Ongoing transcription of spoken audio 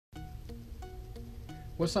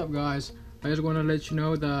What's up, guys? I just want to let you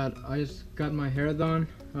know that I just got my hair done.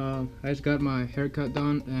 I just got my haircut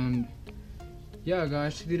done, and yeah,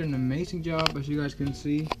 guys, she did an amazing job. As you guys can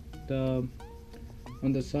see, on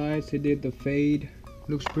the sides he did the fade.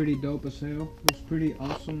 Looks pretty dope as hell. Looks pretty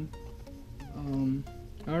awesome.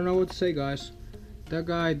 I don't know what to say, guys. That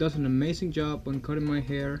guy does an amazing job on cutting my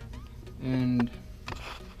hair. And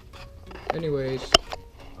anyways,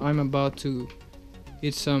 I'm about to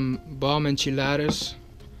eat some bomb enchiladas.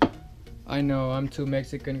 I know I'm too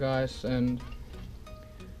Mexican, guys, and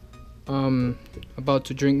about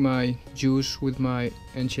to drink my juice with my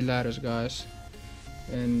enchiladas, guys.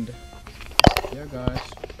 And yeah, guys,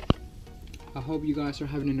 I hope you guys are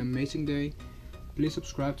having an amazing day. Please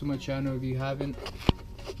subscribe to my channel if you haven't.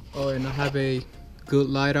 Oh, and I have a good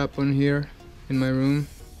light up on here in my room,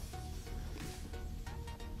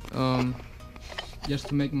 just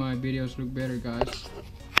to make my videos look better, guys,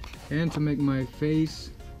 and to make my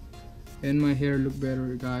face and my hair look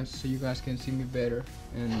better, guys, so you guys can see me better.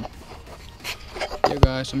 And yeah,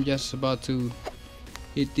 guys, I'm just about to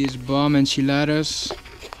eat these bomb enchiladas.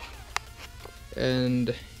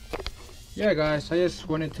 And yeah, guys, I just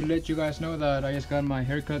wanted to let you guys know that I just got my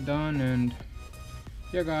haircut done. And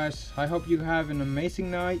yeah, guys, I hope you have an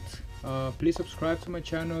amazing night. Please subscribe to my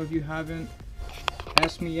channel if you haven't.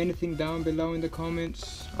 Ask me anything down below in the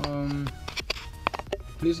comments.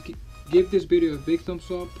 Please give this video a big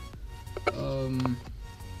thumbs up.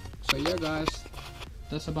 So yeah, guys,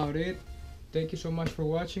 that's about it. Thank you so much for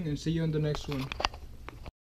watching, and see you on the next one.